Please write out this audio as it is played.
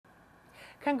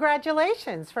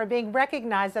Congratulations for being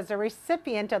recognized as a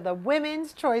recipient of the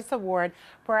Women's Choice Award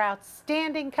for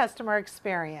Outstanding Customer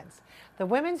Experience. The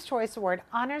Women's Choice Award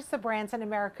honors the brands in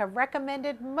America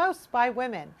recommended most by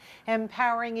women,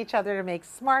 empowering each other to make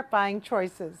smart buying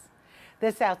choices.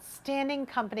 This outstanding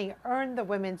company earned the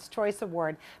Women's Choice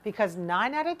Award because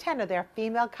 9 out of 10 of their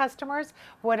female customers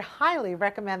would highly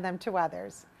recommend them to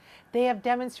others. They have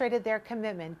demonstrated their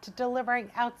commitment to delivering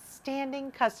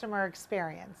outstanding customer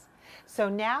experience. So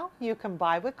now you can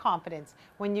buy with confidence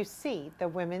when you see the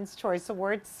Women's Choice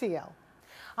Award seal.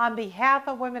 On behalf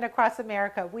of women across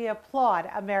America, we applaud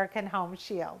American Home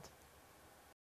Shield.